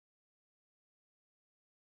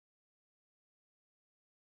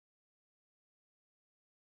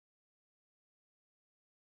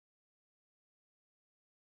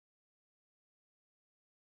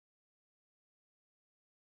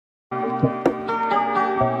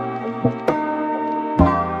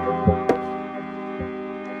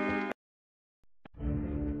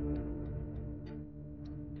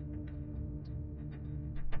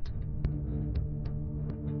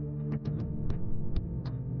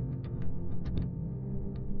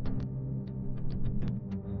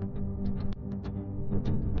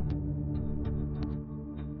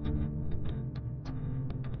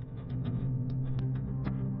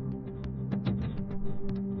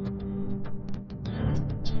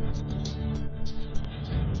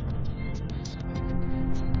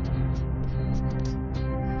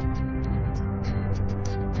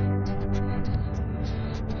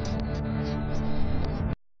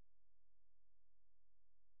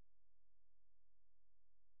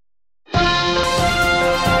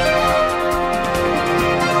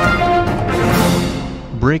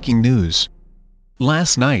Breaking news.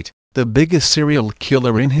 Last night, the biggest serial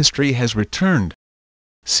killer in history has returned.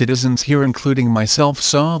 Citizens here including myself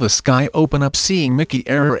saw the sky open up seeing Mickey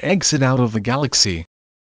Error exit out of the galaxy.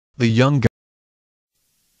 The young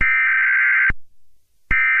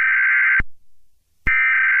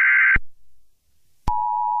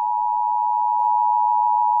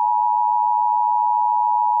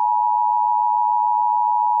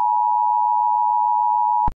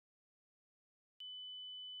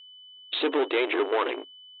Civil danger warning.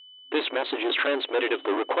 This message is transmitted at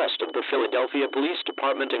the request of the Philadelphia Police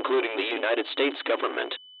Department, including the United States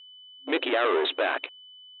government. Mickey Arrow is back.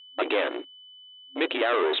 Again. Mickey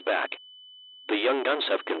Arrow is back. The Young Guns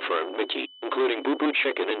have confirmed Mickey, including Boo Boo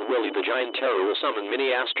Chicken and Willie the Giant Terror, will summon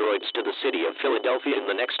mini asteroids to the city of Philadelphia in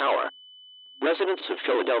the next hour. Residents of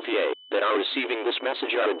Philadelphia that are receiving this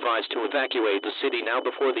message are advised to evacuate the city now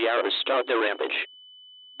before the Arrows start their rampage.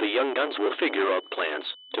 The Young Guns will figure out plans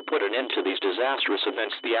to put an end to these disastrous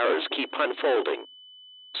events the Arrows keep unfolding.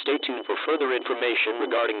 Stay tuned for further information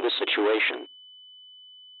regarding this situation.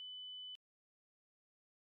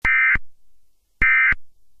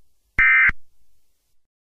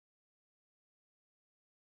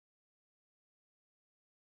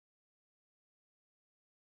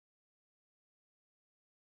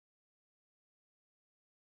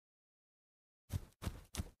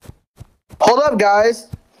 Hold up, guys.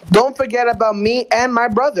 Don't forget about me and my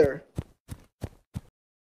brother.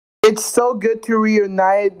 It's so good to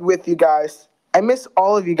reunite with you guys. I miss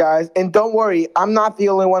all of you guys. And don't worry, I'm not the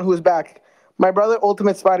only one who's back. My brother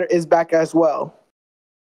Ultimate Spider is back as well.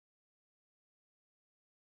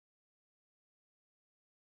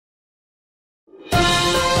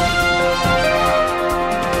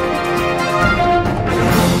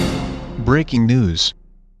 Breaking news.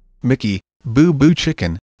 Mickey, Boo Boo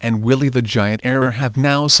Chicken, and Willie the Giant Terror have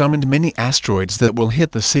now summoned many asteroids that will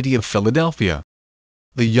hit the city of Philadelphia.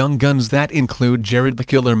 The Young Guns that include Jared the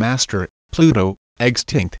Killer Master, Pluto,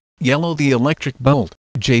 XII, Yellow the Electric Bolt,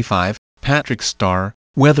 J5, Patrick Star,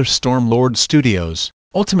 Weather Storm Lord Studios,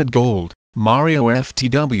 Ultimate Gold, Mario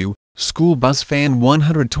FTW, School Bus Fan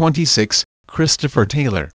 126, Christopher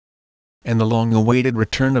Taylor. And the long-awaited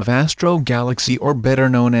return of Astro Galaxy, or better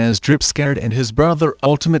known as Drip Scared, and his brother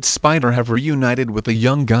Ultimate Spider have reunited with the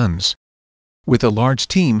Young Guns. With a large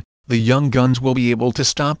team, the Young Guns will be able to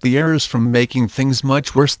stop the Errors from making things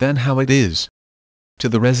much worse than how it is. To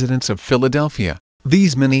the residents of Philadelphia,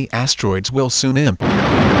 these mini asteroids will soon imp.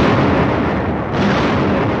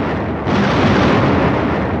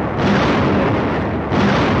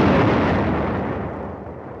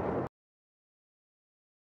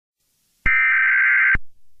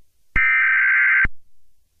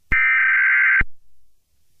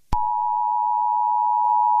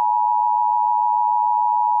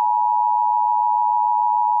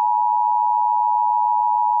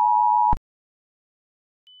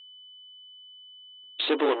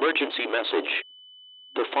 Civil emergency message.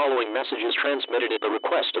 The following message is transmitted at the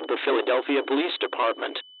request of the Philadelphia Police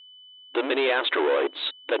Department. The mini asteroids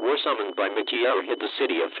that were summoned by Mickey Arrow hit the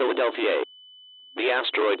city of Philadelphia. The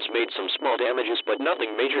asteroids made some small damages but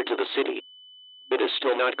nothing major to the city. It is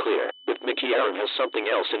still not clear if Mickey Arrow has something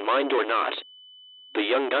else in mind or not. The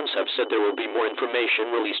Young Guns have said there will be more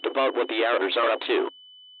information released about what the Arrows are up to.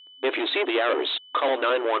 If you see the Arrows, call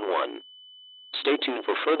 911. Stay tuned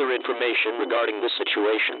for further information regarding this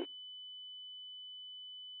situation.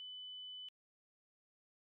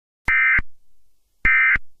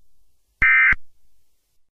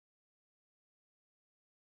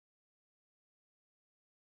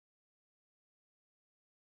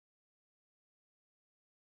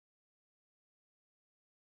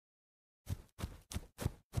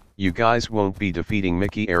 You guys won't be defeating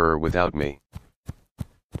Mickey Error without me.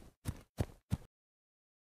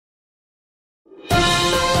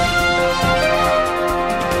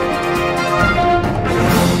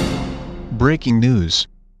 Breaking news.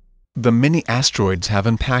 The mini asteroids have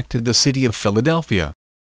impacted the city of Philadelphia.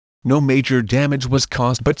 No major damage was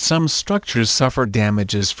caused, but some structures suffered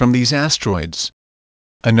damages from these asteroids.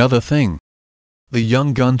 Another thing. The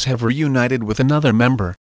Young Guns have reunited with another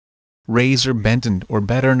member. Razor Benton, or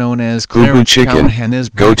better known as Boo Boo Chicken, Callahan, is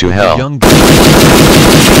go to hell. Young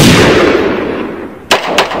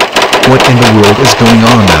What in the world is going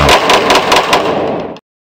on now?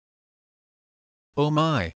 Oh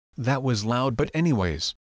my, that was loud, but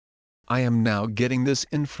anyways. I am now getting this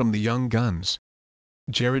in from the Young Guns.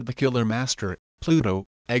 Jared the Killer Master, Pluto,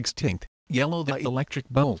 Extinct, Yellow the Electric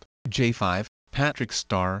Bolt, J5, Patrick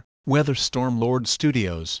Star, Weather Storm Lord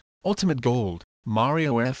Studios, Ultimate Gold,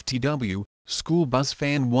 Mario FTW, School Bus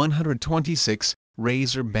Fan 126,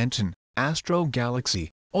 Razor Benton, Astro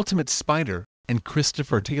Galaxy, Ultimate Spider, and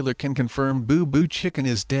Christopher Taylor can confirm Boo Boo Chicken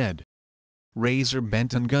is dead. Razor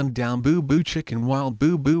Benton gunned down Boo Boo Chicken while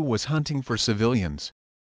Boo Boo was hunting for civilians.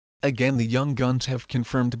 Again, the Young Guns have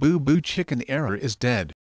confirmed Boo Boo Chicken Error is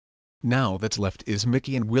dead. Now that's left is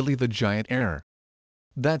Mickey and Willie the Giant Error.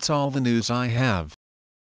 That's all the news I have.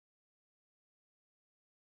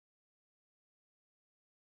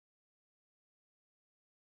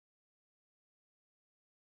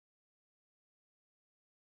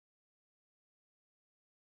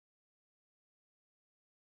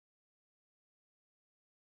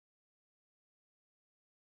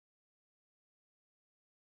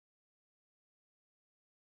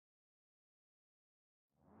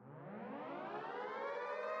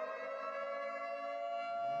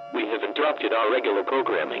 We have interrupted our regular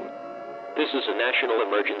programming. This is a national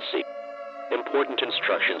emergency. Important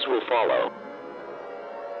instructions will follow.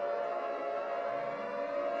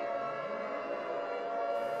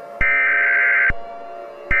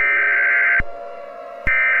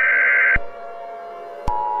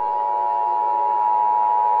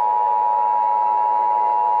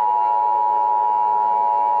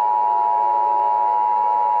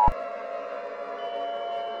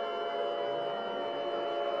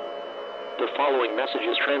 The following message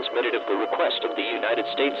is transmitted at the request of the United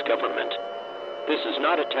States government. This is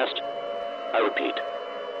not a test. I repeat,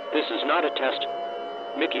 this is not a test.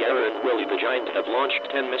 Mickey Error and Willie the Giant have launched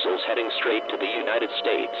 10 missiles heading straight to the United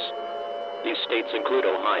States. These states include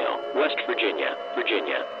Ohio, West Virginia,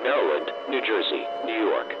 Maryland, New Jersey, New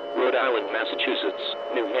York, Rhode Island, Massachusetts,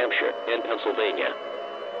 New Hampshire, and Pennsylvania.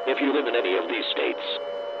 If you live in any of these states,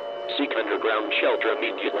 seek underground shelter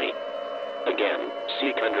immediately. Again,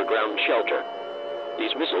 seek underground shelter.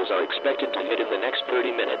 These missiles are expected to hit in the next 30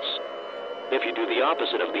 minutes. If you do the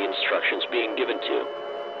opposite of the instructions being given to,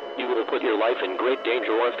 you will put your life in great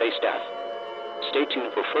danger or face death. Stay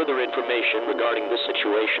tuned for further information regarding this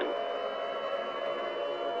situation.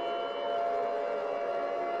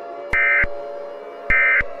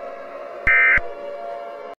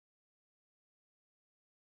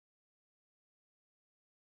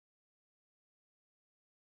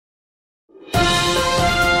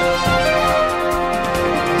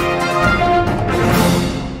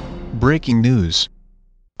 Breaking news.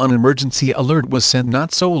 An emergency alert was sent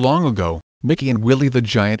not so long ago. Mickey and Willie the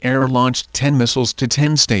Giant Error launched 10 missiles to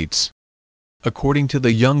 10 states. According to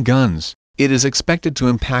the Young Guns, it is expected to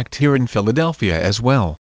impact here in Philadelphia as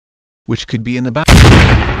well, which could be in about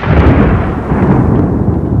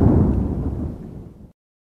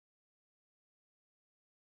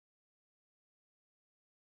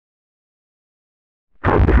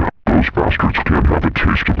Those bastards can't have a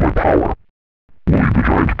taste of my power. Willie the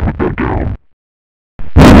Giant, put that down.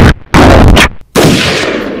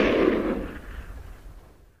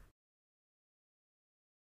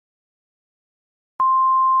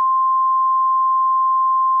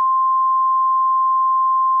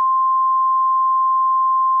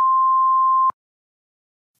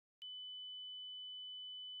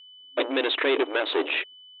 Administrative message.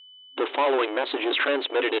 The following message is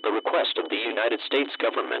transmitted at the request of the United States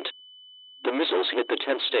government. The missiles hit the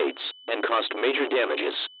 10 states and caused major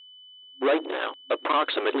damages. Right now,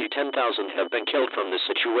 approximately 10,000 have been killed from this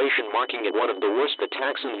situation, marking it one of the worst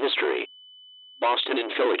attacks in history. Boston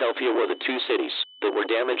and Philadelphia were the two cities that were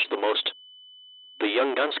damaged the most. The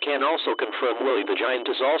Young Guns can also confirm Willie the Giant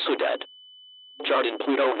is also dead. Jard and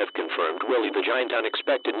Pluto have confirmed Willie the Giant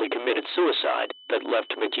unexpectedly committed suicide that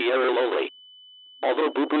left Mickey Error lonely. Although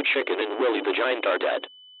Boo Boo Chicken and Willie the Giant are dead,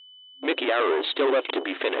 Mickey Error is still left to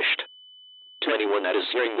be finished. To anyone that is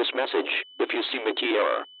hearing this message, if you see Mickey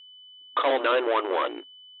Error, call 911.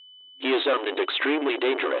 He is armed and extremely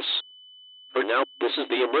dangerous. For now, this is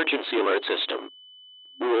the emergency alert system.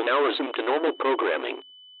 We will now resume to normal programming.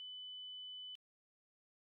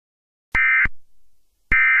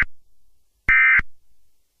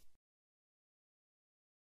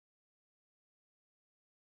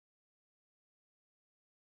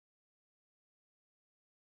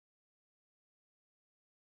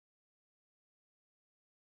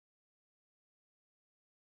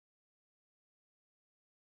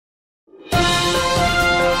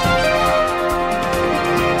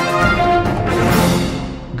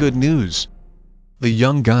 Good news. The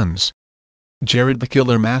Young Guns. Jared the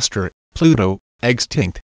Killer Master, Pluto,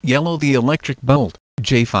 Extinct, Yellow the Electric Bolt,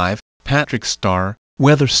 J5, Patrick Star,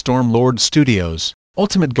 Weather Storm Lord Studios,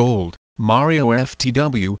 Ultimate Gold, Mario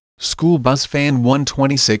FTW, School Bus Fan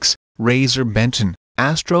 126, Razor Benton,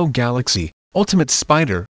 Astro Galaxy, Ultimate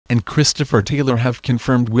Spider, and Christopher Taylor have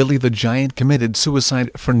confirmed Willie the Giant committed suicide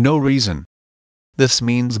for no reason. This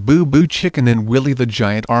means Boo Boo Chicken and Willie the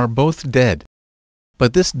Giant are both dead.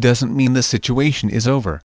 But this doesn't mean the situation is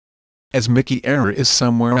over, as Mickey Error is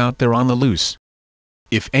somewhere out there on the loose.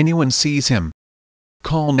 If anyone sees him,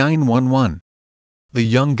 call 911. The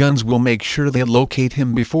Young Guns will make sure they locate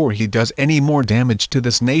him before he does any more damage to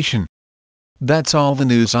this nation. That's all the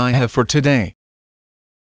news I have for today.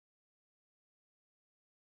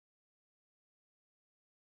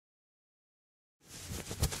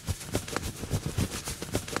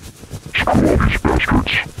 Screw all these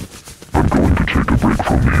bastards. I'm going to take a break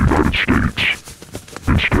from the United States.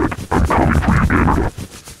 Instead, I'm coming for you, Canada.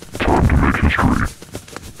 Time to make history.